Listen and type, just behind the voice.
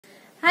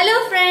Hello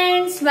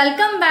friends,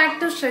 welcome back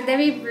to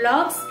Sridevi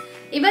blogs.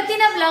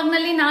 ಇವತ್ತಿನ blog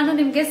ನಲ್ಲಿ ನಾನು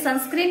ನಿಮ್ಗೆ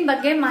ಸನ್ಸ್ಕ್ರೀನ್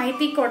ಬಗ್ಗೆ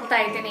ಮಾಹಿತಿ ಕೊಡ್ತಾ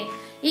ಇದ್ದೀನಿ.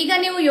 ಈಗ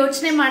ನೀವು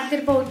ಯೋಚನೆ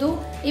ಮಾಡ್ತಿರಬಹುದು,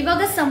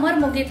 ಇವಾಗ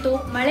ಸಮ್ಮರ್ ಮುಗೀತು,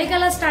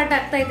 ಮಳೆಗಾಲ ಸ್ಟಾರ್ಟ್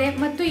ಆಗ್ತಾ ಇದೆ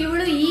ಮತ್ತು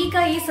ಇವಳು ಈಗ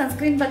ಈ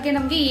ಸನ್ಸ್ಕ್ರೀನ್ ಬಗ್ಗೆ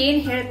ನಮ್ಗೆ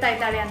ಏನ್ ಹೇಳ್ತಾ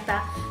ಇದ್ದಾಳೆ ಅಂತ.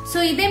 ಸೊ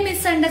ಇದೇ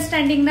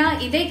ಮಿಸ್ಅಂಡರ್ಸ್ಟ್ಯಾಂಡಿಂಗ್ ನ,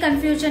 ಇದೇ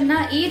ಕನ್ಫ್ಯೂಷನ್ ನ,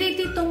 ಈ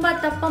ರೀತಿ ತುಂಬಾ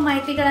ತಪ್ಪ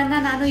ಮಾಹಿತಿಗಳನ್ನ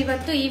ನಾನು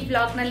ಇವತ್ತು ಈ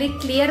ಬ್ಲಾಗ್ ನಲ್ಲಿ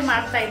ಕ್ಲಿಯರ್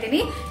ಮಾಡ್ತಾ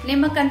ಇದ್ದೀನಿ.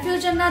 ನಿಮ್ಮ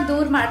ಕನ್ಫ್ಯೂಷನ್ ನ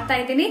ದೂರ ಮಾಡ್ತಾ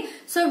ಇದ್ದೀನಿ.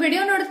 ಸೊ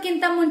ವಿಡಿಯೋ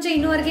ನೋಡೋದಕ್ಕಿಂತ ಮುಂಚೆ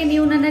ಇನ್ನುವರೆಗೆ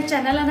ನೀವು ನನ್ನ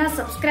ಚಾನೆಲ್ ಅನ್ನ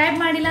ಸಬ್ಸ್ಕ್ರೈಬ್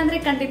ಮಾಡಿಲ್ಲ ಅಂದ್ರೆ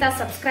ಖಂಡಿತ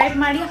ಸಬ್ಸ್ಕ್ರೈಬ್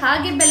ಮಾಡಿ,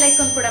 ಹಾಗೆ ಬೆಲ್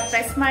ಐಕಾನ್ ಕೂಡ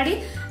ಪ್ರೆಸ್ ಮಾಡಿ.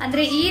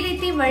 ಅಂದ್ರೆ ಈ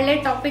ರೀತಿ ಒಳ್ಳೆ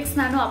ಟಾಪಿಕ್ಸ್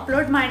ನಾನು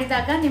ಅಪ್ಲೋಡ್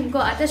ಮಾಡಿದಾಗ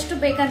ನಿಮ್ಗೂ ಆದಷ್ಟು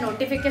ಬೇಗ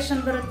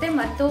ನೋಟಿಫಿಕೇಶನ್ ಬರುತ್ತೆ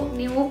ಮತ್ತು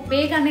ನೀವು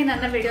ಬೇಗನೆ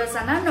ನನ್ನ ವಿಡಿಯೋಸ್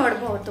ಅನ್ನ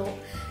ನೋಡಬಹುದು.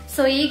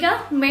 ಸೊ ಈಗ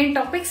ಮೇನ್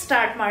ಟಾಪಿಕ್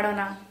ಸ್ಟಾರ್ಟ್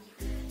ಮಾಡೋಣ.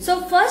 ಸೊ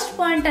ಫಸ್ಟ್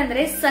ಪಾಯಿಂಟ್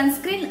ಅಂದ್ರೆ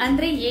ಸನ್ಸ್ಕ್ರೀನ್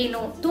ಅಂದ್ರೆ ಏನು.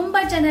 ತುಂಬಾ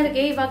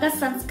ಜನರಿಗೆ ಇವಾಗ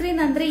ಸನ್ಸ್ಕ್ರೀನ್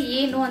ಅಂದ್ರೆ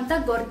ಏನು ಅಂತ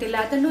ಗೊತ್ತಿಲ್ಲ,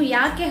 ಅದನ್ನು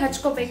ಯಾಕೆ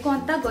ಹಚ್ಕೋಬೇಕು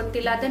ಅಂತ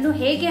ಗೊತ್ತಿಲ್ಲ, ಅದನ್ನು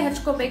ಹೇಗೆ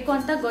ಹಚ್ಕೋಬೇಕು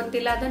ಅಂತ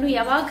ಗೊತ್ತಿಲ್ಲ, ಅದನ್ನು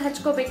ಯಾವಾಗ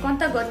ಹಚ್ಕೋಬೇಕು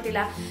ಅಂತ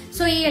ಗೊತ್ತಿಲ್ಲ.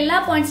 ಸೊ ಈ ಎಲ್ಲಾ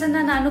ಪಾಯಿಂಟ್ಸ್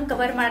ಅನ್ನ ನಾನು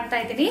ಕವರ್ ಮಾಡ್ತಾ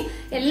ಇದ್ದೀನಿ.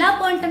 ಎಲ್ಲಾ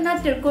ಪಾಯಿಂಟ್ ಅನ್ನ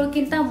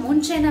ತಿಳ್ಕೊಳ್ಳೋಕ್ಕಿಂತ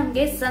ಮುಂಚೆ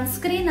ನಮ್ಗೆ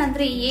ಸನ್ಸ್ಕ್ರೀನ್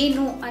ಅಂದ್ರೆ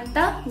ಏನು ಅಂತ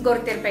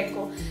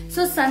ಗೊತ್ತಿರ್ಬೇಕು.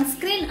 ಸೊ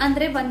ಸನ್ಸ್ಕ್ರೀನ್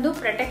ಅಂದ್ರೆ ಒಂದು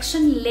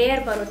ಪ್ರೊಟೆಕ್ಷನ್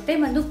ಲೇಯರ್ ಬರುತ್ತೆ,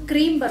 ಒಂದು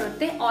ಕ್ರೀಮ್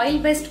ಬರುತ್ತೆ,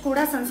 ಆಯಿಲ್ ಬೇಸ್ಡ್ ಕೂಡ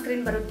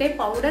ಸನ್ಸ್ಕ್ರೀನ್ ಬರುತ್ತೆ,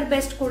 ಪೌಡರ್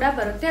ಬೇಸ್ಡ್ ಕೂಡ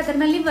ಬರುತ್ತೆ,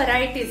 ಅದರಲ್ಲಿ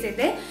ವೆರೈಟೀಸ್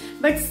ಇದೆ.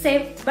 ಬಟ್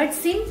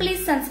ಸಿಂಪ್ಲಿ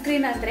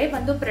ಸನ್ಸ್ಕ್ರೀನ್ ಅಂದ್ರೆ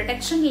ಒಂದು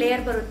ಪ್ರೊಟೆಕ್ಷನ್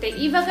ಲೇಯರ್ ಬರುತ್ತೆ.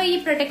 ಇವಾಗ ಈ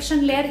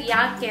ಪ್ರೊಟೆಕ್ಷನ್ ಲೇಯರ್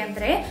ಯಾಕೆ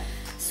ಅಂದ್ರೆ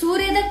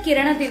ಸೂರ್ಯದ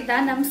ಕಿರಣದಿಂದ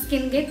ನಮ್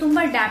ಸ್ಕಿನ್ಗೆ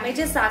ತುಂಬಾ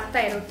ಡ್ಯಾಮೇಜಸ್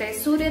ಆಗ್ತಾ ಇರುತ್ತೆ.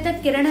 ಸೂರ್ಯದ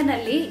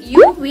ಕಿರಣನಲ್ಲಿ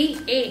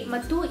UVA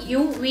ಮತ್ತು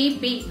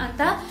UVB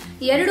ಅಂತ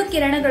ಎರಡು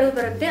ಕಿರಣಗಳು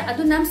ಬರುತ್ತೆ.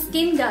 ಅದು ನಮ್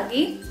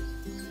ಸ್ಕಿನ್ಗಾಗಿ,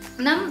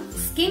 ನಮ್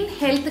ಸ್ಕಿನ್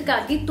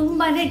ಹೆಲ್ತ್ಗಾಗಿ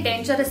ತುಂಬಾನೇ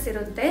ಡೇಂಜರಸ್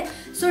ಇರುತ್ತೆ.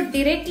 ಸೊ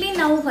ಡೈರೆಕ್ಟ್ಲಿ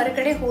ನಾವು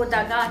ಹೊರಗಡೆ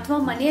ಹೋದಾಗ ಅಥವಾ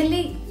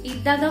ಮನೆಯಲ್ಲಿ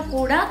ಇದ್ದಾಗ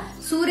ಕೂಡ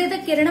ಸೂರ್ಯದ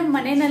ಕಿರಣ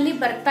ಮನೆಯಲ್ಲಿ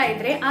ಬರ್ತಾ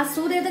ಇದ್ರೆ ಆ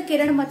ಸೂರ್ಯದ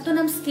ಕಿರಣ ಮತ್ತು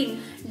ನಮ್ ಸ್ಕಿನ್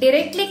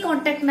ಡೈರೆಕ್ಟ್ಲಿ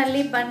ಕಾಂಟ್ಯಾಕ್ಟ್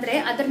ನಲ್ಲಿ ಬಂದ್ರೆ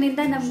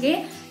ಅದರಿಂದ ನಮ್ಗೆ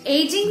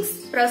ಏಜಿಂಗ್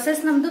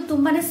ಪ್ರೊಸೆಸ್ ನಮ್ದು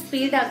ತುಂಬಾನೇ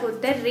ಸ್ಪೀಡ್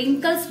ಆಗುತ್ತೆ,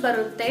 ರಿಂಕಲ್ಸ್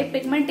ಬರುತ್ತೆ,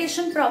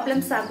 ಪಿಗ್ಮೆಂಟೇಶನ್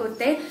ಪ್ರಾಬ್ಲಮ್ಸ್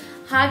ಆಗುತ್ತೆ,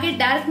 ಹಾಗೆ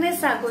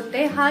ಡಾರ್ಕ್ನೆಸ್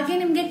ಆಗುತ್ತೆ. ಹಾಗೆ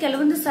ನಿಮ್ಗೆ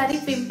ಕೆಲವೊಂದು ಸಾರಿ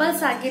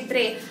ಪಿಂಪಲ್ಸ್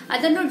ಆಗಿದ್ರೆ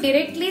ಅದನ್ನು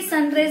ಡೈರೆಕ್ಟ್ಲಿ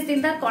ಸನ್ ರೇಸ್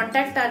ದಿಂದ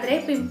ಕಾಂಟ್ಯಾಕ್ಟ್ ಆದ್ರೆ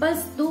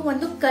ಪಿಂಪಲ್ಸ್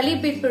ಒಂದು ಕಲಿ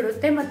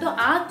ಬಿದ್ಬಿಡುತ್ತೆ ಮತ್ತು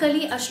ಆ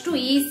ಕಲಿ ಅಷ್ಟು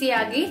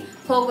ಈಸಿಯಾಗಿ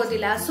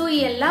ಹೋಗೋದಿಲ್ಲ. ಸೊ ಈ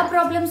ಎಲ್ಲಾ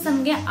ಪ್ರಾಬ್ಲಮ್ಸ್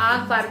ನಮ್ಗೆ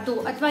ಆಗ್ಬಾರ್ದು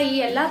ಅಥವಾ ಈ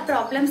ಎಲ್ಲಾ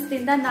ಪ್ರಾಬ್ಲಮ್ಸ್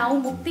ದಿಂದ ನಾವು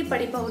ಮುಕ್ತಿ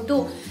ಪಡಿಬಹುದು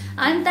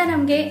ಅಂತ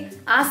ನಮ್ಗೆ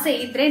ಆಸೆ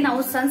ಇದ್ರೆ ನಾವು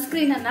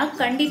ಸನ್ಸ್ಕ್ರೀನ್ ಅನ್ನ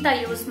ಖಂಡಿತ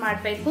ಯೂಸ್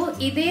ಮಾಡಬೇಕು.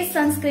 ಇದೇ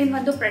ಸನ್ಸ್ಕ್ರೀನ್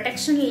ಒಂದು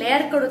ಪ್ರೊಟೆಕ್ಷನ್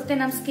ಲೇಯರ್ ಕೊಡುತ್ತೆ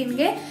ನಮ್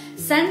ಸ್ಕಿನ್ಗೆ.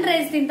 ಸನ್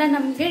ರೇಸ್ ದಿಂದ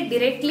ನಮ್ಗೆ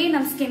ಡೈರೆಕ್ಟ್ಲಿ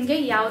ನಮ್ ಸ್ಕಿನ್ಗೆ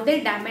ಯಾವುದೇ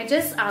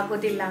ಡ್ಯಾಮೇಜಸ್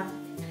ಆಗೋದಿಲ್ಲ.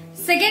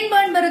 ಸೆಕೆಂಡ್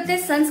ಪಾಯಿಂಟ್ ಬರುತ್ತೆ,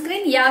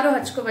 ಸನ್ಸ್ಕ್ರೀನ್ ಯಾರು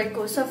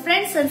ಹಚ್ಕೋಬೇಕು. ಸೊ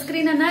ಫ್ರೆಂಡ್ಸ್,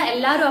 ಸನ್ಸ್ಕ್ರೀನ್ ಅನ್ನ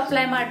ಎಲ್ಲಾರು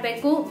ಅಪ್ಲೈ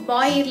ಮಾಡಬೇಕು.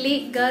 ಬಾಯ್ ಇರ್ಲಿ,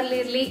 ಗರ್ಲ್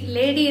ಇರ್ಲಿ,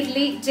 ಲೇಡಿ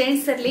ಇರ್ಲಿ,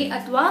 ಜೆಂಟ್ಸ್ ಇರ್ಲಿ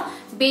ಅಥವಾ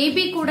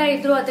ಬೇಬಿ ಕೂಡ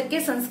ಇದ್ರು ಅದಕ್ಕೆ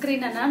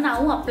ಸನ್ಸ್ಕ್ರೀನ್ ಅನ್ನ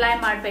ನಾವು ಅಪ್ಲೈ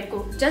ಮಾಡಬೇಕು.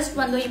 ಜಸ್ಟ್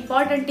ಒಂದು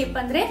ಇಂಪಾರ್ಟೆಂಟ್ ಟಿಪ್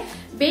ಅಂದ್ರೆ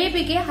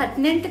ಬೇಬಿಗೆ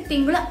 18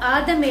 ತಿಂಗಳು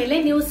ಆದ ಮೇಲೆ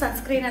ನೀವು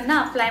ಸನ್ಸ್ಕ್ರೀನ್ ಅನ್ನ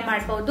ಅಪ್ಲೈ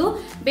ಮಾಡಬಹುದು.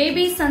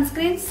 ಬೇಬಿ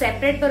ಸನ್ಸ್ಕ್ರೀನ್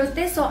ಸೆಪರೇಟ್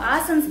ಬರುತ್ತೆ. ಸೊ ಆ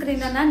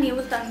ಸನ್ಸ್ಕ್ರೀನ್ ಅನ್ನ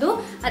ನೀವು ತಂದು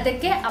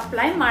ಅದಕ್ಕೆ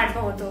ಅಪ್ಲೈ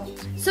ಮಾಡಬಹುದು.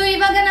 ಸೊ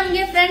ಇವಾಗ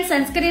ನಮ್ಗೆ ಫ್ರೆಂಡ್ಸ್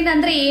ಸನ್ಸ್ಕ್ರೀನ್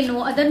ಅಂದ್ರೆ ಏನು,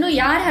 ಅದನ್ನು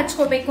ಯಾರು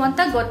ಹಚ್ಕೋಬೇಕು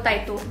ಅಂತ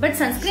ಗೊತ್ತಾಯ್ತು. ಬಟ್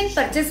ಸನ್ಸ್ಕ್ರೀನ್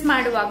ಪರ್ಚೇಸ್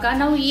ಮಾಡುವಾಗ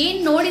ನಾವು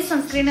ಏನ್ ನೋಡಿ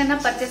ಸನ್ಸ್ಕ್ರೀನ್ ಅನ್ನ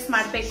ಪರ್ಚೇಸ್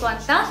ಮಾಡಬೇಕು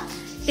ಅಂತ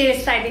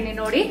ತಿಳಿಸ್ತಾ ಇದ್ದೀನಿ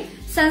ನೋಡಿ.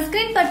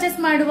 ಸನ್ಸ್ಕ್ರೀನ್ ಪರ್ಚೇಸ್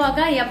ಮಾಡುವಾಗ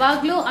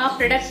ಯಾವಾಗ್ಲೂ ಆ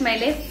ಪ್ರಾಡಕ್ಟ್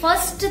ಮೇಲೆ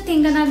ಫಸ್ಟ್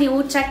ಥಿಂಗ್ ಅನ್ನ ನೀವು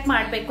ಚೆಕ್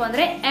ಮಾಡಬೇಕು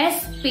ಅಂದ್ರೆ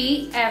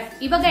SPF.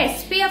 ಇವಾಗ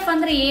SPF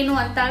ಅಂದ್ರೆ ಏನು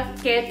ಅಂತ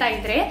ಕೇಳ್ತಾ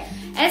ಇದ್ರೆ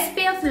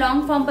SPF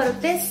ಲಾಂಗ್ ಫಾರ್ಮ್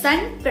ಬರುತ್ತೆ,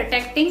 ಸನ್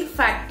ಪ್ರೊಟೆಕ್ಟಿಂಗ್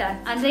ಫ್ಯಾಕ್ಟರ್.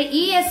 ಅಂದ್ರೆ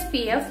ಈ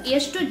SPF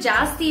ಎಷ್ಟು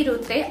ಜಾಸ್ತಿ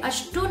ಇರುತ್ತೆ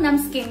ಅಷ್ಟು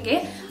ನಮ್ ಸ್ಕಿನ್ಗೆ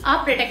ಆ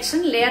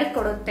ಪ್ರೊಟೆಕ್ಷನ್ ಲೇಯರ್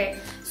ಕೊಡುತ್ತೆ.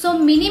 ಸೊ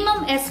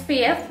ಮಿನಿಮಮ್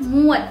SPF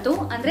 30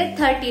 ಅಂದ್ರೆ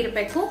 30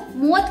 ಇರಬೇಕು.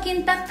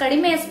 30ಕ್ಕಿಂತ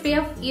ಕಡಿಮೆ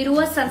SPF ಇರುವ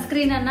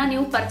ಸನ್ಸ್ಕ್ರೀನ್ ಅನ್ನ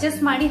ನೀವು ಪರ್ಚೇಸ್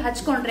ಮಾಡಿ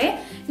ಹಚ್ಕೊಂಡ್ರೆ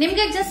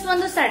ನಿಮ್ಗೆ ಜಸ್ಟ್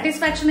ಒಂದು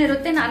ಸ್ಯಾಟಿಸ್ಫ್ಯಾಕ್ಷನ್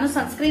ಇರುತ್ತೆ, ನಾನು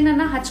ಸನ್ಸ್ಕ್ರೀನ್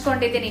ಅನ್ನ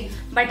ಹಚ್ಕೊಂಡಿದ್ದೀನಿ.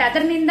 ಬಟ್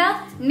ಅದರಿಂದ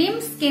ನಿಮ್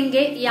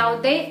ಸ್ಕಿನ್ಗೆ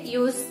ಯಾವುದೇ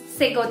ಯೂಸ್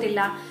ಸಿಗೋದಿಲ್ಲ.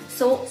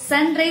 ಸೊ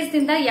ಸನ್ ರೈಸ್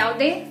ದಿಂದ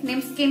ಯಾವುದೇ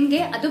ನಿಮ್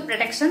ಸ್ಕಿನ್ಗೆ ಅದು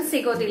ಪ್ರೊಟೆಕ್ಷನ್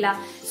ಸಿಗೋದಿಲ್ಲ.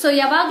 ಸೊ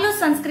ಯಾವಾಗ್ಲೂ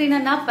ಸನ್ಸ್ಕ್ರೀನ್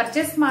ಅನ್ನ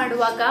ಪರ್ಚೇಸ್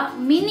ಮಾಡುವಾಗ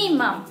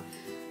ಮಿನಿಮಮ್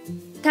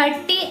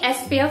 30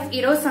 SPF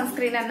ಇರೋ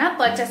ಸನ್ಸ್ಕ್ರೀನ್ ಅನ್ನ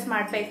ಪರ್ಚೇಸ್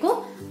ಮಾಡಬೇಕು.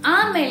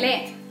 ಆಮೇಲೆ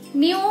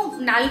ನೀವು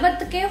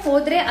 40ಕ್ಕೆ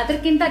ಹೋದ್ರೆ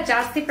ಅದಕ್ಕಿಂತ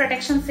ಜಾಸ್ತಿ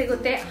ಪ್ರೊಟೆಕ್ಷನ್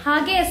ಸಿಗುತ್ತೆ.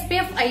 ಹಾಗೆ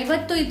SPF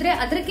 50 ಇದ್ರೆ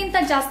ಅದಕ್ಕಿಂತ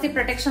ಜಾಸ್ತಿ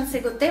ಪ್ರೊಟೆಕ್ಷನ್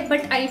ಸಿಗುತ್ತೆ.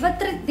 ಬಟ್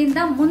 50ರಿಂದ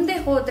ಮುಂದೆ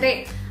ಹೋದ್ರೆ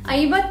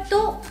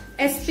 50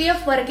 SPF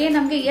ವರೆಗೆ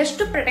ನಮ್ಗೆ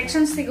ಎಷ್ಟು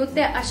ಪ್ರೊಟೆಕ್ಷನ್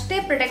ಸಿಗುತ್ತೆ ಅಷ್ಟೇ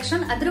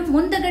ಪ್ರೊಟೆಕ್ಷನ್ ಅದ್ರ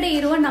ಮುಂದಗಡೆ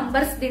ಇರುವ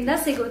ನಂಬರ್ಸ್ ದಿಂದ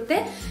ಸಿಗುತ್ತೆ.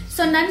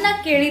 ಸೊ ನನ್ನ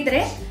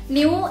ಕೇಳಿದ್ರೆ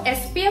ನೀವು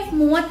SPF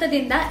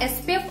 30ದಿಂದ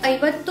SPF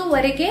 50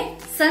 ವರೆಗೆ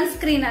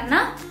ಸನ್ಸ್ಕ್ರೀನ್ ಅನ್ನ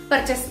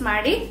ಪರ್ಚೇಸ್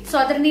ಮಾಡಿ. ಸೊ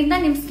ಅದರಿಂದ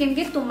ನಿಮ್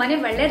ಸ್ಕಿನ್ಗೆ ತುಂಬಾನೇ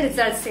ಒಳ್ಳೆ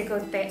ರಿಸಲ್ಟ್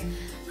ಸಿಗುತ್ತೆ.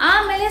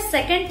 ಆಮೇಲೆ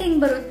ಸೆಕೆಂಡ್ ಥಿಂಗ್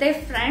ಬರುತ್ತೆ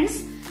ಫ್ರೆಂಡ್ಸ್,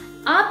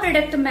 ಆ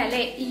ಪ್ರಾಡಕ್ಟ್ ಮೇಲೆ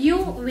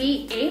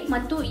UVA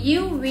ಮತ್ತು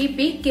UVB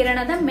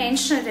ಕಿರಣದ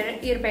ಮೆನ್ಷನ್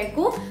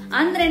ಇರಬೇಕು.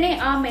 ಅಂದ್ರೇನೆ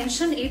ಆ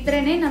ಮೆನ್ಷನ್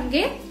ಇದ್ರೇನೆ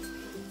ನಮ್ಗೆ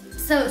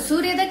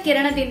ಸೂರ್ಯದ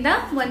ಕಿರಣದಿಂದ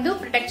ಒಂದು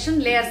ಪ್ರೊಟೆಕ್ಷನ್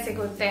ಲೇಯರ್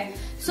ಸಿಗುತ್ತೆ.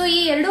 ಸೊ ಈ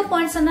ಎರಡು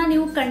ಪಾಯಿಂಟ್ಸ್ ಅನ್ನ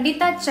ನೀವು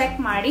ಖಂಡಿತ ಚೆಕ್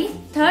ಮಾಡಿ.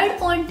 ಥರ್ಡ್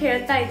ಪಾಯಿಂಟ್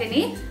ಹೇಳ್ತಾ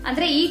ಇದ್ದೀನಿ,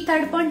 ಅಂದ್ರೆ ಈ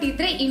ಥರ್ಡ್ ಪಾಯಿಂಟ್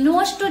ಇದ್ರೆ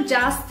ಇನ್ನಷ್ಟು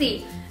ಜಾಸ್ತಿ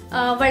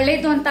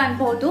ಒಳ್ಳೇದು ಅಂತ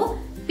ಅನ್ಬಹುದು.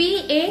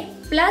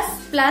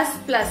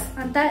 PA+++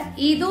 ಅಂತ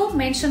ಇದು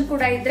ಮೆನ್ಷನ್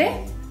ಕೂಡ ಇದ್ರೆ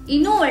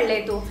ಇನ್ನೂ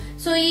ಒಳ್ಳೇದು.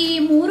 ಸೊ ಈ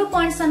 3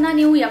 ಪಾಯಿಂಟ್ಸ್ ಅನ್ನ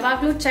ನೀವು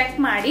ಯಾವಾಗ್ಲೂ ಚೆಕ್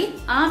ಮಾಡಿ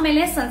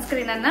ಆಮೇಲೆ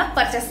ಸನ್ಸ್ಕ್ರೀನ್ ಅನ್ನ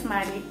ಪರ್ಚೇಸ್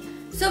ಮಾಡಿ.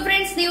 ಸೊ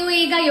ಫ್ರೆಂಡ್ಸ್, ನೀವು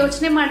ಈಗ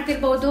ಯೋಚನೆ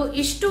ಮಾಡ್ತಿರ್ಬಹುದು,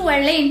 ಇಷ್ಟು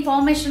ಒಳ್ಳೆ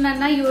ಇನ್ಫಾರ್ಮೇಶನ್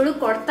ಅನ್ನ ಇವಳು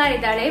ಕೊಡ್ತಾ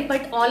ಇದ್ದಾಳೆ,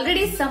 ಬಟ್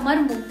ಆಲ್ರೆಡಿ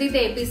ಸಮರ್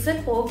ಮುಗ್ದಿದೆ,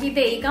 ಬಿಸಿಲು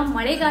ಹೋಗಿದೆ, ಈಗ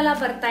ಮಳೆಗಾಲ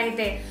ಬರ್ತಾ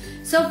ಇದೆ.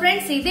 ಸೊ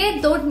ಫ್ರೆಂಡ್ಸ್, ಇದೇ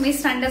ದೊಡ್ಡ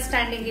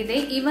ಮಿಸ್ಅಂಡರ್ಸ್ಟ್ಯಾಂಡಿಂಗ್ ಇದೆ.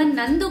 ಈವನ್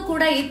ನಂದು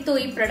ಕೂಡ ಇತ್ತು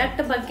ಈ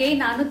ಪ್ರಾಡಕ್ಟ್ ಬಗ್ಗೆ.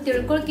 ನಾನು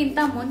ತಿಳ್ಕೊಳ್ಕಿಂತ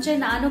ಮುಂಚೆ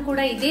ನಾನು ಕೂಡ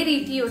ಇದೇ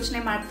ರೀತಿ ಯೋಚನೆ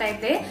ಮಾಡ್ತಾ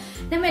ಇದ್ದೆ.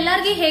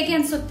 ನಮ್ಮೆಲ್ಲರಿಗೂ ಹೇಗೆ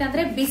ಅನ್ಸುತ್ತೆ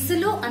ಅಂದ್ರೆ,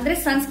 ಬಿಸಿಲು ಅಂದ್ರೆ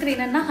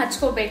ಸನ್ಸ್ಕ್ರೀನ್ ಅನ್ನ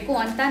ಹಚ್ಕೋಬೇಕು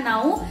ಅಂತ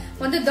ನಾವು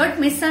ಒಂದು ದೊಡ್ಡ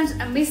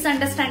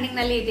ಮಿಸ್ಅಂಡರ್ಸ್ಟ್ಯಾಂಡಿಂಗ್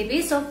ನಲ್ಲಿ ಇದೀವಿ.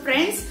 ಸೊ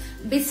ಫ್ರೆಂಡ್ಸ್,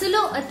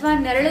 ಬಿಸಿಲು ಅಥವಾ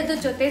ನೆರಳದ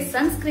ಜೊತೆ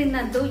ಸನ್ಸ್ಕ್ರೀನ್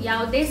ಅಂದು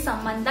ಯಾವುದೇ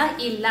ಸಂಬಂಧ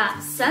ಇಲ್ಲ.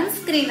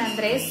 ಸನ್ಸ್ಕ್ರೀನ್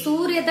ಅಂದ್ರೆ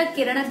ಸೂರ್ಯದ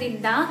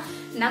ಕಿರಣದಿಂದ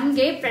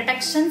ನಮ್ಗೆ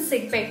ಪ್ರೊಟೆಕ್ಷನ್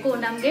ಸಿಗ್ಬೇಕು,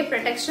 ನಮ್ಗೆ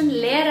ಪ್ರೊಟೆಕ್ಷನ್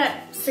ಲೇಯರ್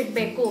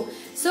ಸಿಗ್ಬೇಕು.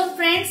 ಸೊ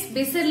ಫ್ರೆಂಡ್ಸ್,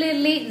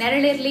 ಬಿಸಿಲಿರ್ಲಿ,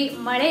 ನೆರಳಿರ್ಲಿ,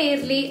 ಮಳೆ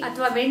ಇರ್ಲಿ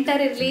ಅಥವಾ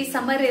ವಿಂಟರ್ ಇರ್ಲಿ,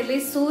 ಸಮರ್ ಇರ್ಲಿ,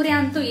 ಸೂರ್ಯ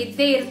ಅಂತೂ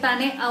ಇದ್ದೇ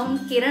ಇರ್ತಾನೆ. ಅವನ್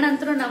ಕಿರಣ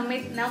ಅಂತೂ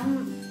ನಮ್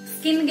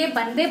ಸ್ಕಿನ್ಗೆ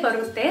ಬಂದೇ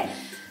ಬರುತ್ತೆ.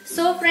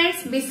 ಸೊ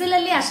ಫ್ರೆಂಡ್ಸ್,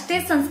 ಬಿಸಿಲಲ್ಲಿ ಅಷ್ಟೇ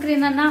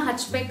ಸನ್ಸ್ಕ್ರೀನ್ ಅನ್ನ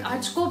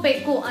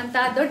ಹಚ್ಕೋಬೇಕು ಅಂತ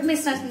ದೊಡ್ಡ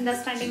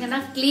ಮಿಸ್ಅಂಡರ್ಸ್ಟ್ಯಾಂಡಿಂಗ್ ಅನ್ನ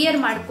ಕ್ಲಿಯರ್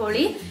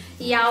ಮಾಡ್ಕೊಳ್ಳಿ.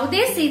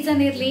 ಯಾವುದೇ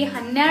ಸೀಸನ್ ಇರ್ಲಿ,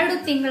 12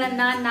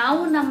 ತಿಂಗಳನ್ನ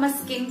ನಾವು ನಮ್ಮ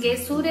ಸ್ಕಿನ್ಗೆ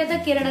ಸೂರ್ಯದ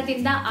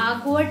ಕಿರಣದಿಂದ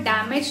ಆಗುವ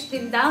ಡ್ಯಾಮೇಜ್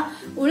ದಿಂದ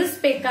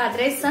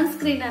ಉಳಿಸಬೇಕಾದ್ರೆ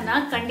ಸನ್ಸ್ಕ್ರೀನ್ ಅನ್ನ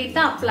ಖಂಡಿತ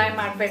ಅಪ್ಲೈ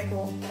ಮಾಡಬೇಕು.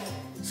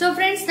 ಸೊ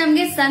ಫ್ರೆಂಡ್ಸ್,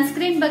 ನಮ್ಗೆ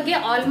ಸನ್ಸ್ಕ್ರೀನ್ ಬಗ್ಗೆ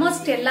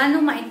ಆಲ್ಮೋಸ್ಟ್ ಎಲ್ಲಾನು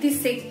ಮಾಹಿತಿ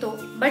ಸಿಕ್ತು.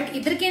 ಬಟ್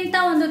ಇದಕ್ಕಿಂತ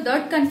ಒಂದು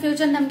ದೊಡ್ಡ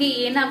ಕನ್ಫ್ಯೂಷನ್ ನಮ್ಗೆ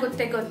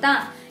ಏನಾಗುತ್ತೆ ಗೊತ್ತಾ?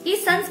 ಈ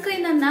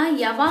ಸನ್ಸ್ಕ್ರೀನ್ ಅನ್ನ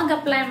ಯಾವಾಗ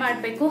ಅಪ್ಲೈ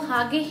ಮಾಡಬೇಕು,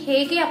 ಹಾಗೆ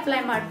ಹೇಗೆ ಅಪ್ಲೈ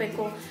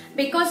ಮಾಡಬೇಕು.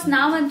 Because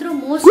ನಾವಂತರೂ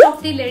most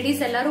of the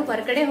ladies ಎಲ್ಲರೂ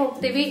ಹೊರಗಡೆ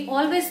ಹೋಗ್ತೀವಿ,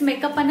 ಆಲ್ವೇಸ್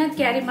ಮೇಕಪ್ ಅನ್ನ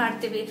ಕ್ಯಾರಿ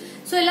ಮಾಡ್ತೀವಿ.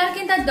 ಸೊ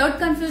ಎಲ್ಲರಿಗಿಂತ ದೊಡ್ಡ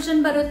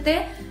ಕನ್ಫ್ಯೂಷನ್ ಬರುತ್ತೆ,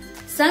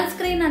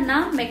 ಸನ್ಸ್ಕ್ರೀನ್ ಅನ್ನ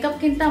ಮೇಕಪ್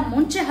ಗಿಂತ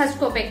ಮುಂಚೆ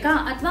ಹಚ್ಕೋಬೇಕಾ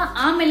ಅಥವಾ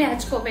ಆಮೇಲೆ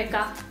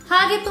ಹಚ್ಕೋಬೇಕಾ.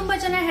 ಹಾಗೆ ತುಂಬಾ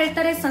ಜನ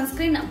ಹೇಳ್ತಾರೆ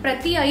ಸನ್ಸ್ಕ್ರೀನ್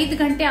ಪ್ರತಿ 5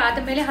 ಗಂಟೆ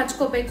ಆದ್ಮೇಲೆ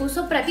ಹಚ್ಕೋಬೇಕು.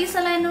 ಸೊ ಪ್ರತಿ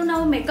ಸಲನೂ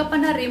ನಾವು ಮೇಕಪ್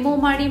ಅನ್ನ ರಿಮೂವ್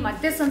ಮಾಡಿ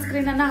ಮತ್ತೆ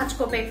ಸನ್ಸ್ಕ್ರೀನ್ ಅನ್ನ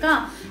ಹಚ್ಕೋಬೇಕಾ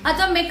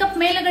ಅಥವಾ ಮೇಕಪ್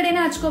ಮೇಲ್ಗಡೆನ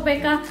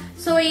ಹಚ್ಕೋಬೇಕಾ.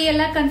 ಸೊ ಈ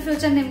ಎಲ್ಲ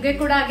ಕನ್ಫ್ಯೂಷನ್ ನಿಮ್ಗೆ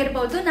ಕೂಡ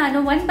ಆಗಿರ್ಬಹುದು. ನಾನು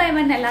 1 by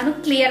 1 ಎಲ್ಲಾನು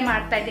ಕ್ಲಿಯರ್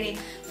ಮಾಡ್ತಾ ಇದ್ದೀನಿ.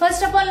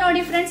 ಫಸ್ಟ್ ಆಫ್ ಆಲ್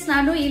ನೋಡಿ ಫ್ರೆಂಡ್ಸ್,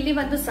 ನಾನು ಇಲ್ಲಿ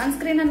ಒಂದು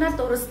ಸನ್ಸ್ಕ್ರೀನ್ ಅನ್ನ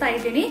ತೋರಿಸ್ತಾ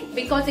ಇದ್ದೀನಿ.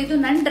 ಬಿಕಾಸ್ ಇದು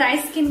ನನ್ ಡ್ರೈ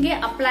ಸ್ಕಿನ್ ಗೆ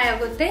ಅಪ್ಲೈ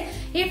ಆಗುತ್ತೆ.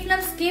 ಇಫ್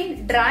ನಮ್ ಸ್ಕಿನ್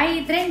ಡ್ರೈ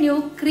ಇದ್ರೆ ನೀವು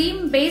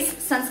ಕ್ರೀಮ್ ಬೇಸ್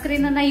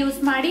ಸನ್ಸ್ಕ್ರೀನ್ ಅನ್ನ ಯೂಸ್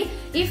ಮಾಡಿ.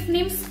 ಇಫ್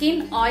ನಿಮ್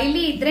ಸ್ಕಿನ್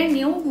ಆಯಿಲಿ ಇದ್ರೆ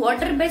ನೀವು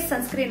ವಾಟರ್ ಬೇಸ್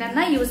ಸನ್ಸ್ಕ್ರೀನ್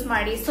ಅನ್ನ ಯೂಸ್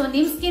ಮಾಡಿ. ಸೊ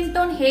ನಿಮ್ ಸ್ಕಿನ್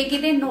ಟೋನ್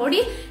ಹೇಗಿದೆ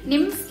ನೋಡಿ,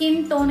 ನಿಮ್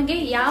ಸ್ಕಿನ್ ಟೋನ್ ಗೆ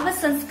ಯಾವ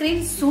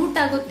ಸನ್ಸ್ಕ್ರೀನ್ ಸೂಟ್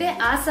ಆಗುತ್ತೆ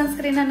ಆ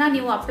ಸನ್ಸ್ಕ್ರೀನ್ ಅನ್ನ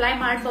ನೀವು ಅಪ್ಲೈ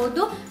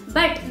ಮಾಡಬಹುದು.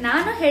 ಬಟ್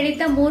ನಾನು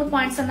ಹೇಳಿದ್ದ 3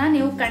 ಪಾಯಿಂಟ್ಸ್ ಅನ್ನ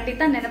ನೀವು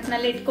ಖಂಡಿತ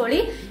ನೆನಪಿನಲ್ಲಿ ಇಟ್ಕೊಳ್ಳಿ.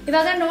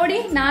 ಇವಾಗ ನೋಡಿ,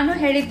 ನಾನು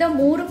ಹೇಳಿದ್ದ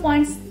 3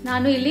 ಪಾಯಿಂಟ್ಸ್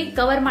ನಾನು ಇಲ್ಲಿ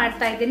ಕವರ್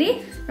ಮಾಡ್ತಾ ಇದ್ದೀನಿ.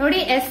 ನೋಡಿ,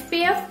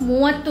 SPF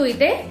 30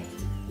 ಇದೆ,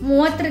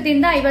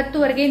 30ರಿಂದ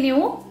 50ವರೆಗೆ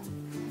ನೀವು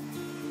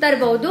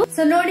ತರಬಹುದು.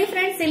 ಸೊ ನೋಡಿ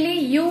ಫ್ರೆಂಡ್ಸ್, ಇಲ್ಲಿ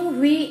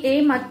UVA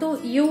ಮತ್ತು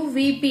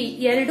UVB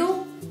 2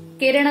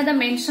 ಕಿರಣದ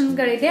ಮೆನ್ಷನ್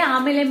ಗಳಿದೆ.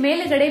 ಆಮೇಲೆ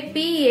ಮೇಲ್ಗಡೆ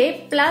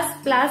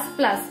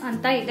PA+++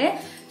 ಅಂತ ಇದೆ.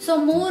 ಸೊ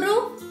 3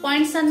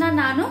 ಪಾಯಿಂಟ್ಸ್ ಅನ್ನ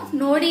ನಾನು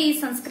ನೋಡಿ ಈ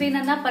ಸನ್ಸ್ಕ್ರೀನ್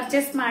ಅನ್ನ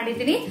ಪರ್ಚೇಸ್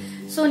ಮಾಡಿದೀನಿ.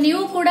 ಸೊ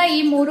ನೀವು ಕೂಡ ಈ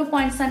 3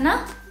 ಪಾಯಿಂಟ್ಸ್ ಅನ್ನ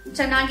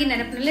ಚೆನ್ನಾಗಿ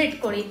ನೆನಪಿನಲ್ಲಿ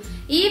ಇಟ್ಕೊಳ್ಳಿ.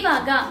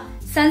 ಇವಾಗ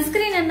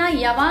ಸನ್ಸ್ಕ್ರೀನ್ ಅನ್ನ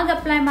ಯಾವಾಗ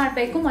ಅಪ್ಲೈ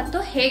ಮಾಡಬೇಕು ಮತ್ತು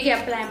ಹೇಗೆ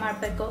ಅಪ್ಲೈ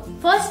ಮಾಡಬೇಕು.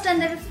 ಫಸ್ಟ್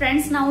ಅಂದ್ರೆ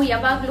ಫ್ರೆಂಡ್ಸ್, ನಾವು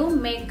ಯಾವಾಗ್ಲೂ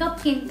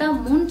ಮೇಕಪ್ ಗಿಂತ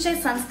ಮುಂಚೆ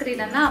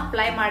ಸನ್ಸ್ಕ್ರೀನ್ ಅನ್ನ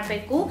ಅಪ್ಲೈ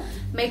ಮಾಡಬೇಕು.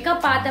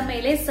 ಮೇಕಪ್ ಆದ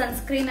ಮೇಲೆ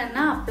ಸನ್ಸ್ಕ್ರೀನ್ ಅನ್ನ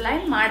ಅಪ್ಲೈ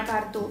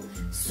ಮಾಡಬಾರ್ದು.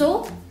 ಸೊ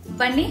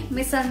ಬನ್ನಿ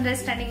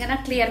ಮಿಸ್ಅಂಡರ್ಸ್ಟ್ಯಾಂಡಿಂಗ್ ಅನ್ನ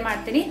ಕ್ಲಿಯರ್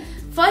ಮಾಡ್ತೀನಿ.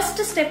 ಫಸ್ಟ್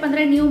ಸ್ಟೆಪ್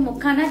ಅಂದ್ರೆ ನೀವು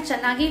ಮುಖನ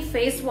ಚೆನ್ನಾಗಿ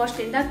ಫೇಸ್ ವಾಶ್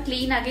ಇಂದ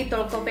ಕ್ಲೀನ್ ಆಗಿ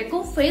ತೊಳ್ಕೋಬೇಕು.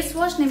 ಫೇಸ್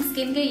ವಾಶ್ ನಿಮ್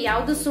ಸ್ಕಿನ್ ಗೆ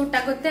ಯಾವ್ದು ಸೂಟ್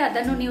ಆಗುತ್ತೆ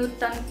ಅದನ್ನು ನೀವು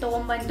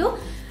ತಗೊಂಡ್ಬಂದು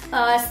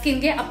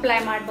ಸ್ಕಿನ್ ಗೆ ಅಪ್ಲೈ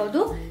ಮಾಡಬಹುದು.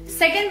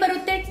 ಸೆಕೆಂಡ್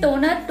ಬರುತ್ತೆ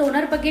ಟೋನರ್.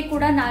 ಟೋನರ್ ಬಗ್ಗೆ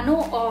ಕೂಡ ನಾನು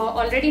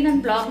ಆಲ್ರೆಡಿ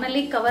ನನ್ನ ಬ್ಲಾಗ್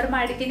ನಲ್ಲಿ ಕವರ್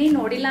ಮಾಡಿದ್ದೀನಿ.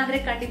 ನೋಡಿಲ್ಲ ಅಂದ್ರೆ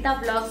ಖಂಡಿತ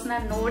ಬ್ಲಾಗ್ಸ್ ನ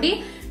ನೋಡಿ.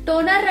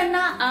 ಟೋನರ್ ಅನ್ನ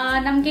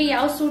ನಮ್ಗೆ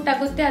ಯಾವ ಸೂಟ್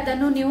ಆಗುತ್ತೆ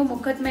ಅದನ್ನು ನೀವು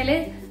ಮುಖದ ಮೇಲೆ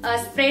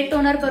ಸ್ಪ್ರೇ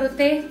ಟೋನರ್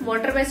ಬರುತ್ತೆ,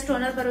 ವಾಟರ್ ಬೇಸ್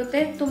ಟೋನರ್ ಬರುತ್ತೆ,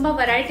 ತುಂಬಾ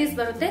ವೆರೈಟೀಸ್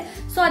ಬರುತ್ತೆ.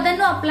 ಸೊ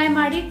ಅದನ್ನು ಅಪ್ಲೈ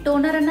ಮಾಡಿ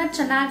ಟೋನರ್ ಅನ್ನ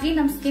ಚೆನ್ನಾಗಿ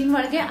ನಮ್ ಸ್ಕಿನ್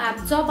ಒಳಗೆ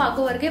ಅಬ್ಸಾರ್ಬ್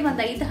ಆಗೋವರೆಗೆ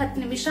ಒಂದ್ 5-10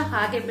 ನಿಮಿಷ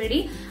ಹಾಗೆ ಬಿಡಿ.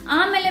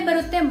 ಆಮೇಲೆ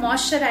ಬರುತ್ತೆ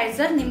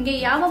ಮಾಯಶ್ಚರೈಸರ್. ನಿಮ್ಗೆ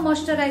ಯಾವ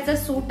ಮಾಯಶ್ಚರೈಸರ್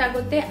ಸೂಟ್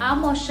ಆಗುತ್ತೆ ಆ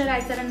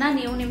ಮಾಯಶ್ಚರೈಸರ್ ಅನ್ನ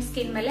ನೀವು ನಿಮ್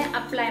ಸ್ಕಿನ್ ಮೇಲೆ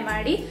ಅಪ್ಲೈ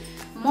ಮಾಡಿ.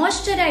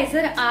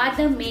 ಮಾಯಶ್ಚರೈಸರ್ ಆದ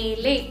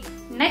ಮೇಲೆ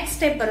ನೆಕ್ಸ್ಟ್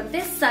ಸ್ಟೆಪ್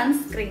ಬರುತ್ತೆ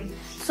ಸನ್ಸ್ಕ್ರೀನ್.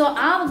 ಸೊ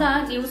ಆವಾಗ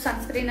ನೀವು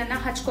ಸನ್ಸ್ಕ್ರೀನ್ ಅನ್ನ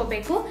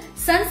ಹಚ್ಕೋಬೇಕು.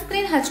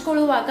 ಸನ್ಸ್ಕ್ರೀನ್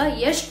ಹಚ್ಕೊಳ್ಳುವಾಗ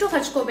ಎಷ್ಟು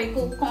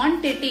ಹಚ್ಕೋಬೇಕು,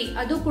 ಕ್ವಾಂಟಿಟಿ,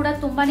 ಅದು ಕೂಡ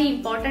ತುಂಬಾನೇ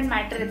ಇಂಪಾರ್ಟೆಂಟ್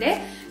ಮ್ಯಾಟರ್ ಇದೆ.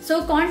 ಸೊ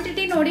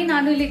ಕ್ವಾಂಟಿಟಿ ನೋಡಿ,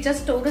 ನಾನು ಇಲ್ಲಿ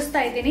ಜಸ್ಟ್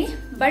ತೋರಿಸ್ತಾ ಇದ್ದೀನಿ,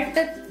 ಬಟ್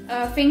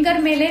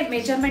ಫಿಂಗರ್ ಮೇಲೆ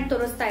ಮೆಜರ್ಮೆಂಟ್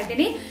ತೋರಿಸ್ತಾ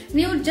ಇದ್ದೀನಿ.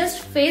 ನೀವು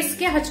ಜಸ್ಟ್ ಫೇಸ್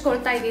ಗೆ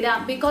ಹಚ್ಕೊಳ್ತಾ ಇದ್ದೀರಾ.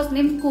 ಬಿಕಾಸ್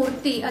ನಿಮ್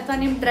ಕುರ್ತಿ ಅಥವಾ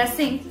ನಿಮ್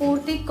ಡ್ರೆಸ್ಸಿಂಗ್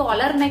ಪೂರ್ತಿ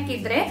ಕಾಲರ್ ನೆಕ್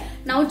ಇದ್ರೆ,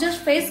 ನಾವು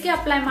ಜಸ್ಟ್ ಫೇಸ್ ಗೆ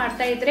ಅಪ್ಲೈ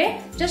ಮಾಡ್ತಾ ಇದ್ರೆ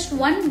ಜಸ್ಟ್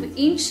 1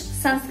 ಇಂಚ್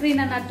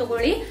ಸನ್ಸ್ಕ್ರೀನ್ ಅನ್ನ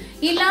ತಗೊಳ್ಳಿ.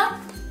 ಇಲ್ಲ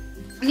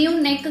ನೀವು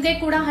ನೆಕ್ ಗೆ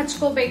ಕೂಡ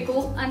ಹಚ್ಕೋಬೇಕು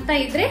ಅಂತ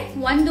ಇದ್ರೆ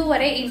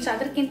 1.5 ಇಂಚ್,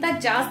 ಅದಕ್ಕಿಂತ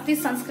ಜಾಸ್ತಿ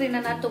ಸನ್ಸ್ಕ್ರೀನ್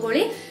ಅನ್ನ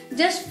ತಗೊಳ್ಳಿ.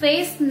 ಜಸ್ಟ್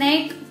ಫೇಸ್,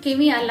 ನೆಕ್,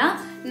 ಕಿವಿ ಅಲ್ಲ,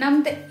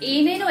 ನಮ್ದು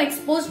ಏನೇನು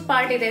ಎಕ್ಸ್ಪೋಸ್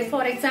ಪಾರ್ಟ್ ಇದೆ,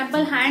 ಫಾರ್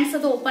ಎಕ್ಸಾಂಪಲ್ ಹ್ಯಾಂಡ್ಸ್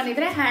ಅದು ಓಪನ್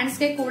ಇದ್ರೆ ಹ್ಯಾಂಡ್ಸ್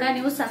ಗೆ ಕೂಡ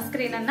ನೀವು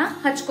ಸನ್ಸ್ಕ್ರೀನ್ ಅನ್ನ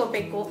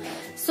ಹಚ್ಕೋಬೇಕು.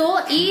 ಸೊ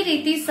ಈ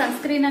ರೀತಿ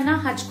ಸನ್ಸ್ಕ್ರೀನ್ ಅನ್ನ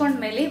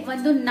ಹಚ್ಕೊಂಡ್ಮೇಲೆ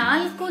ಒಂದು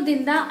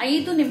 4ರಿಂದ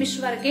 5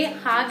 ನಿಮಿಷವರೆಗೆ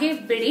ಹಾಗೆ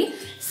ಬಿಡಿ.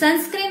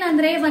 ಸನ್ಸ್ಕ್ರೀನ್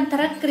ಅಂದ್ರೆ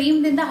ಒಂಥರ ಕ್ರೀಮ್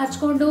ದಿಂದ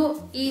ಹಚ್ಕೊಂಡು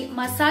ಈ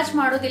ಮಸಾಜ್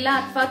ಮಾಡೋದಿಲ್ಲ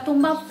ಅಥವಾ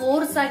ತುಂಬಾ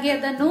ಫೋರ್ಸ್ ಆಗಿ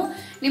ಅದನ್ನು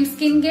ನಿಮ್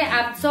ಸ್ಕಿನ್ ಗೆ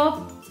ಅಬ್ಸಾರ್ಬ್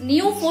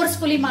ನೀವು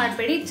ಫೋರ್ಸ್ಫುಲಿ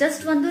ಮಾಡಬೇಡಿ.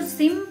 ಜಸ್ಟ್ ಒಂದು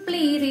ಸಿಂಪ್ಲಿ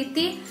ಈ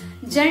ರೀತಿ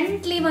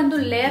ಜೆಂಟ್ಲಿ ಒಂದು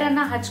ಲೇಯರ್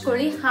ಅನ್ನ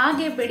ಹಚ್ಕೊಳ್ಳಿ,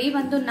 ಹಾಗೆ ಬಿಡಿ.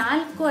 ಒಂದು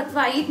 4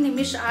 ಅಥವಾ 5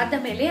 ನಿಮಿಷ ಆದ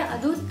ಮೇಲೆ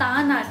ಅದು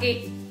ತಾನಾಗಿ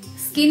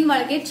ಸ್ಕಿನ್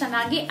ಒಳಗೆ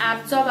ಚೆನ್ನಾಗಿ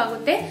ಅಬ್ಸಾರ್ಬ್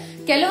ಆಗುತ್ತೆ.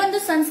 ಕೆಲವೊಂದು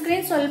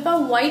ಸನ್ಸ್ಕ್ರೀನ್ ಸ್ವಲ್ಪ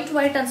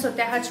ವೈಟ್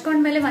ಅನ್ಸುತ್ತೆ,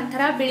 ಹಚ್ಕೊಂಡ್ಮೇಲೆ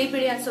ಒಂಥರ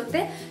ಬಿಳಿ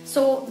ಅನ್ಸುತ್ತೆ.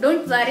 ಸೊ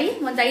ಡೋಂಟ್ ವರಿ,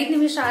 ಒಂದ್ 5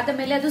 ನಿಮಿಷ ಆದ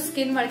ಮೇಲೆ ಅದು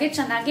ಸ್ಕಿನ್ ಒಳಗೆ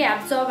ಚೆನ್ನಾಗಿ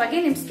ಅಬ್ಸಾರ್ಬ್ ಆಗಿ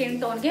ನಿಮ್ ಸ್ಕಿನ್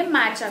ಟೋನ್ಗೆ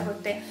ಮ್ಯಾಚ್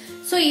ಆಗುತ್ತೆ.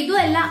 ಸೊ ಇದು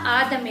ಎಲ್ಲ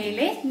ಆದ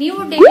ಮೇಲೆ ನೀವು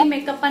ಡೈಲಿ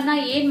ಮೇಕಪ್ ಅನ್ನ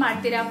ಏನ್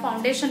ಮಾಡ್ತೀರಾ,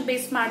 ಫೌಂಡೇಶನ್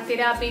ಬೇಸ್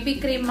ಮಾಡ್ತೀರಾ, BB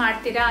ಕ್ರೀಮ್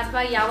ಮಾಡ್ತೀರಾ,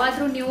 ಅಥವಾ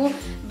ಯಾವಾದ್ರೂ ನೀವು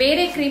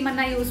ಬೇರೆ ಕ್ರೀಮ್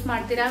ಅನ್ನ ಯೂಸ್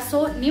ಮಾಡ್ತೀರಾ. ಸೊ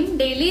ನಿಮ್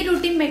ಡೈಲಿ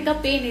ರೂಟೀನ್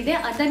ಮೇಕಪ್ ಏನಿದೆ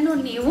ಅದನ್ನು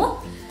ನೀವು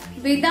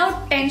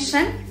ವಿದೌಟ್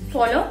ಟೆನ್ಷನ್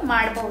ಫಾಲೋ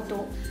ಮಾಡಬಹುದು.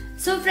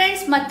 ಸೊ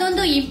ಫ್ರೆಂಡ್ಸ್,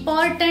 ಮತ್ತೊಂದು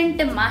ಇಂಪಾರ್ಟೆಂಟ್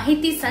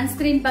ಮಾಹಿತಿ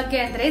ಸನ್ಸ್ಕ್ರೀನ್ ಬಗ್ಗೆ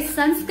ಅಂದ್ರೆ,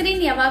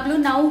 ಸನ್ಸ್ಕ್ರೀನ್ ಯಾವಾಗ್ಲೂ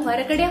ನಾವು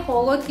ಹೊರಗಡೆ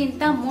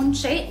ಹೋಗೋದ್ಕಿಂತ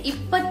ಮುಂಚೆ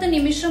 20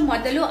 ನಿಮಿಷ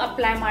ಮೊದಲು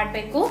ಅಪ್ಲೈ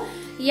ಮಾಡಬೇಕು.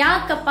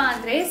 ಯಾಕಪ್ಪ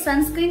ಅಂದ್ರೆ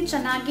ಸನ್ಸ್ಕ್ರೀನ್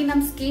ಚೆನ್ನಾಗಿ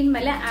ನಮ್ ಸ್ಕಿನ್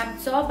ಮೇಲೆ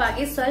ಅಬ್ಸಾರ್ಬ್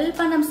ಆಗಿ ಸ್ವಲ್ಪ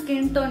ನಮ್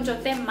ಸ್ಕಿನ್ ಟೋನ್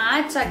ಜೊತೆ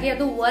ಮ್ಯಾಚ್ ಆಗಿ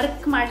ಅದು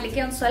ವರ್ಕ್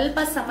ಮಾಡ್ಲಿಕ್ಕೆ ಒಂದ್ ಸ್ವಲ್ಪ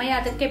ಸಮಯ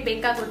ಅದಕ್ಕೆ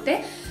ಬೇಕಾಗುತ್ತೆ.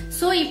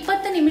 ಸೊ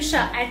 20 ನಿಮಿಷ,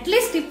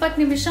 ಅಟ್ಲೀಸ್ಟ್ 20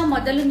 ನಿಮಿಷ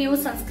ಮೊದಲು ನೀವು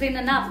ಸನ್ಸ್ಕ್ರೀನ್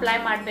ಅನ್ನ ಅಪ್ಲೈ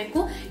ಮಾಡಬೇಕು.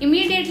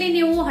 ಇಮಿಡಿಯೇಟ್ಲಿ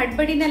ನೀವು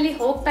ಹಡ್ಬಡಿನಲ್ಲಿ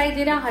ಹೋಗ್ತಾ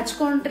ಇದ್ದೀರಾ,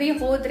 ಹಚ್ಕೊಂಡ್ರಿ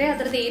ಹೋದ್ರೆ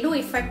ಅದ್ರದ್ದು ಏನೂ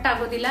ಇಫೆಕ್ಟ್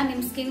ಆಗೋದಿಲ್ಲ,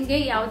 ನಿಮ್ ಸ್ಕಿನ್ಗೆ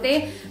ಯಾವುದೇ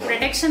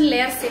ಪ್ರೊಟೆಕ್ಷನ್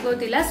ಲೇಯರ್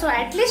ಸಿಗೋದಿಲ್ಲ. ಸೊ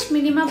ಅಟ್ಲೀಸ್ಟ್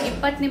ಮಿನಿಮಮ್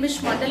 20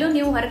 ನಿಮಿಷ ಮೊದಲು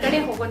ನೀವು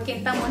ಹೊರಗಡೆ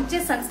ಹೋಗೋದ್ಕಿಂತ ಮುಂಚೆ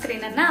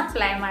ಸನ್ಸ್ಕ್ರೀನ್ ಅನ್ನ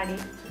ಅಪ್ಲೈ ಮಾಡಿ.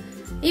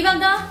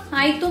 ಇವಾಗ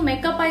ಆಯ್ತು,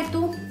 ಮೇಕಪ್ ಆಯ್ತು.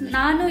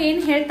 ನಾನು ಏನ್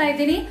ಹೇಳ್ತಾ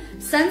ಇದ್ದೀನಿ,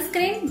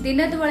 ಸನ್ಸ್ಕ್ರೀನ್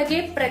ದಿನದ ಒಳಗೆ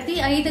ಪ್ರತಿ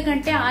 5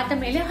 ಗಂಟೆ ಆದ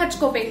ಮೇಲೆ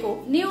ಹಚ್ಕೋಬೇಕು.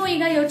 ನೀವು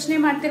ಈಗ ಯೋಚನೆ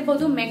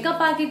ಮಾಡ್ತಿರ್ಬೋದು,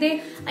 ಮೇಕಪ್ ಆಗಿದೆ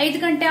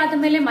 5 ಗಂಟೆ ಆದ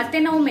ಮೇಲೆ ಮತ್ತೆ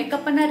ನಾವು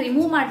ಮೇಕಪ್ ಅನ್ನ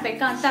ರಿಮೂವ್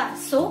ಮಾಡ್ಬೇಕಾ ಅಂತ.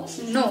 ಸೊ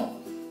ನೋ,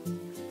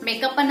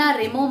 ಮೇಕಪ್ ಅನ್ನ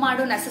ರಿಮೂವ್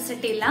ಮಾಡೋ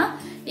ನೆಸೆಸಿಟಿ ಇಲ್ಲ.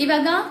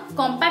 ಇವಾಗ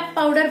ಕಾಂಪ್ಯಾಕ್ಟ್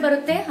ಪೌಡರ್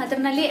ಬರುತ್ತೆ,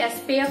 ಅದರಲ್ಲಿ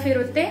SPF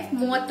ಇರುತ್ತೆ,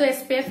 30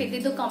 SPF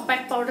ಇದ್ದಿದ್ದು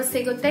ಕಾಂಪ್ಯಾಕ್ಟ್ ಪೌಡರ್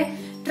ಸಿಗುತ್ತೆ.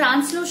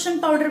 ಟ್ರಾನ್ಸ್ಲೂಷನ್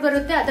ಪೌಡರ್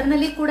ಬರುತ್ತೆ,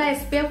 ಅದರಲ್ಲಿ ಕೂಡ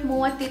SPF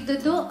 30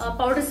 ಇದ್ದದ್ದು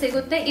ಪೌಡರ್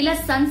ಸಿಗುತ್ತೆ. ಇಲ್ಲ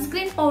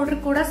ಸನ್ಸ್ಕ್ರೀನ್ ಪೌಡರ್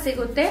ಕೂಡ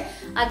ಸಿಗುತ್ತೆ,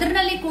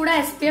 ಅದರಲ್ಲಿ ಕೂಡ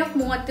SPF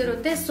 30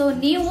 ಇರುತ್ತೆ. ಸೊ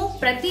ನೀವು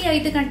ಪ್ರತಿ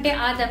 5 ಗಂಟೆ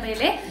ಆದ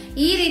ಮೇಲೆ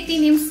ಈ ರೀತಿ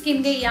ನಿಮ್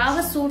ಸ್ಕಿನ್ಗೆ ಯಾವ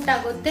ಸೂಟ್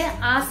ಆಗುತ್ತೆ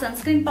ಆ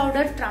ಸನ್ಸ್ಕ್ರೀನ್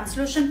ಪೌಡರ್,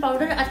 ಟ್ರಾನ್ಸ್ಲೂಷನ್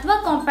ಪೌಡರ್ ಅಥವಾ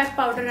ಕಾಂಪ್ಯಾಕ್ಟ್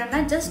ಪೌಡರ್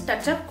ಅನ್ನ ಜಸ್ಟ್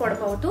ಟಚ್ ಅಪ್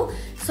ಕೊಡಬಹುದು.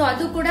 ಸೊ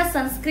ಅದು ಕೂಡ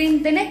ಸನ್ಸ್ಕ್ರೀನ್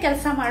ದೇನೆ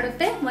ಕೆಲಸ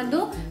ಮಾಡುತ್ತೆ. ಒಂದು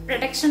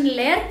ಪ್ರೊಟೆಕ್ಷನ್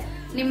ಲೇಯರ್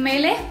ನಿಮ್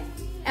ಮೇಲೆ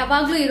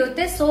ಯಾವಾಗ್ಲೂ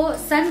ಇರುತ್ತೆ. ಸೊ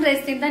ಸನ್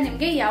ರೇಸ್ ಇಂದ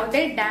ನಿಮ್ಗೆ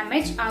ಯಾವುದೇ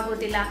ಡ್ಯಾಮೇಜ್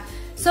ಆಗೋದಿಲ್ಲ.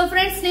 ಸೊ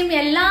ಫ್ರೆಂಡ್ಸ್, ನಿಮ್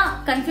ಎಲ್ಲಾ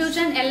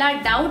ಕನ್ಫ್ಯೂಷನ್, ಎಲ್ಲಾ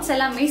ಡೌಟ್ಸ್,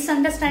 ಎಲ್ಲಾ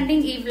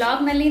ಮಿಸ್ಅಂಡರ್ಸ್ಟ್ಯಾಂಡಿಂಗ್ ಈ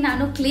ವ್ಲಾಗ್ ನಲ್ಲಿ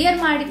ನಾನು ಕ್ಲಿಯರ್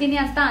ಮಾಡಿದೀನಿ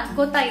ಅಂತ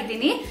ಅನ್ಕೋತಾ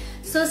ಇದ್ದೀನಿ.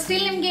 ಸೊ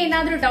ಸ್ಟಿಲ್ ನಿಮ್ಗೆ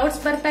ಏನಾದ್ರೂ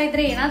ಡೌಟ್ಸ್ ಬರ್ತಾ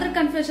ಇದ್ರೆ, ಏನಾದ್ರೂ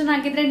ಕನ್ಫ್ಯೂಷನ್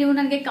ಆಗಿದ್ರೆ ನೀವು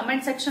ನನಗೆ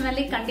ಕಮೆಂಟ್ ಸೆಕ್ಷನ್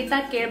ಅಲ್ಲಿ ಖಂಡಿತ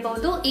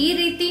ಕೇಳಬಹುದು. ಈ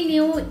ರೀತಿ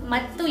ನೀವು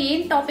ಮತ್ತು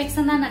ಏನ್ ಟಾಪಿಕ್ಸ್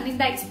ಅನ್ನ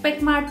ನನ್ನಿಂದ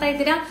ಎಕ್ಸ್ಪೆಕ್ಟ್ ಮಾಡ್ತಾ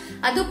ಇದ್ದೀರಾ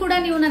ಅದು ಕೂಡ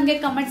ನೀವು ನನಗೆ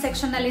ಕಮೆಂಟ್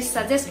ಸೆಕ್ಷನ್ ಅಲ್ಲಿ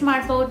ಸಜೆಸ್ಟ್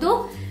ಮಾಡಬಹುದು.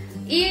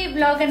 ಈ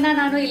ಬ್ಲಾಗ್ ಅನ್ನ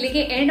ನಾನು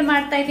ಇಲ್ಲಿಗೆ ಎಂಡ್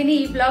ಮಾಡ್ತಾ ಇದ್ದೀನಿ.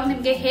 ಈ ಬ್ಲಾಗ್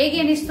ನಿಮ್ಗೆ ಹೇಗೆ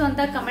ಅನಿಸ್ತು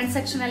ಅಂತ ಕಮೆಂಟ್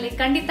ಸೆಕ್ಷನ್ ಅಲ್ಲಿ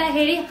ಖಂಡಿತ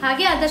ಹೇಳಿ.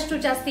 ಹಾಗೆ ಆದಷ್ಟು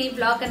ಜಾಸ್ತಿ ಈ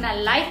ಬ್ಲಾಗ್ ಅನ್ನ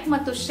ಲೈಕ್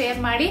ಮತ್ತು ಶೇರ್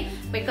ಮಾಡಿ.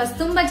 ಬಿಕಾಸ್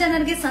ತುಂಬಾ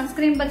ಜನರಿಗೆ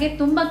ಸನ್ಸ್ಕ್ರೀನ್ ಬಗ್ಗೆ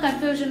ತುಂಬಾ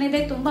ಕನ್ಫ್ಯೂಷನ್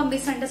ಇದೆ, ತುಂಬಾ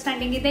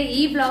ಮಿಸ್ಅಂಡರ್ಸ್ಟ್ಯಾಂಡಿಂಗ್ ಇದೆ.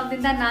 ಈ ಬ್ಲಾಗ್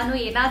ದಿಂದ ನಾನು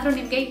ಏನಾದ್ರೂ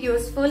ನಿಮ್ಗೆ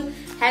ಯೂಸ್ಫುಲ್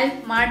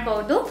ಹೆಲ್ಪ್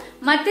ಮಾಡಬಹುದು.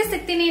 ಮತ್ತೆ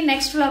ಸಿಗ್ತೀನಿ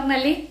ನೆಕ್ಸ್ಟ್ ಬ್ಲಾಗ್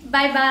ನಲ್ಲಿ.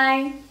 ಬಾಯ್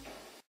ಬಾಯ್.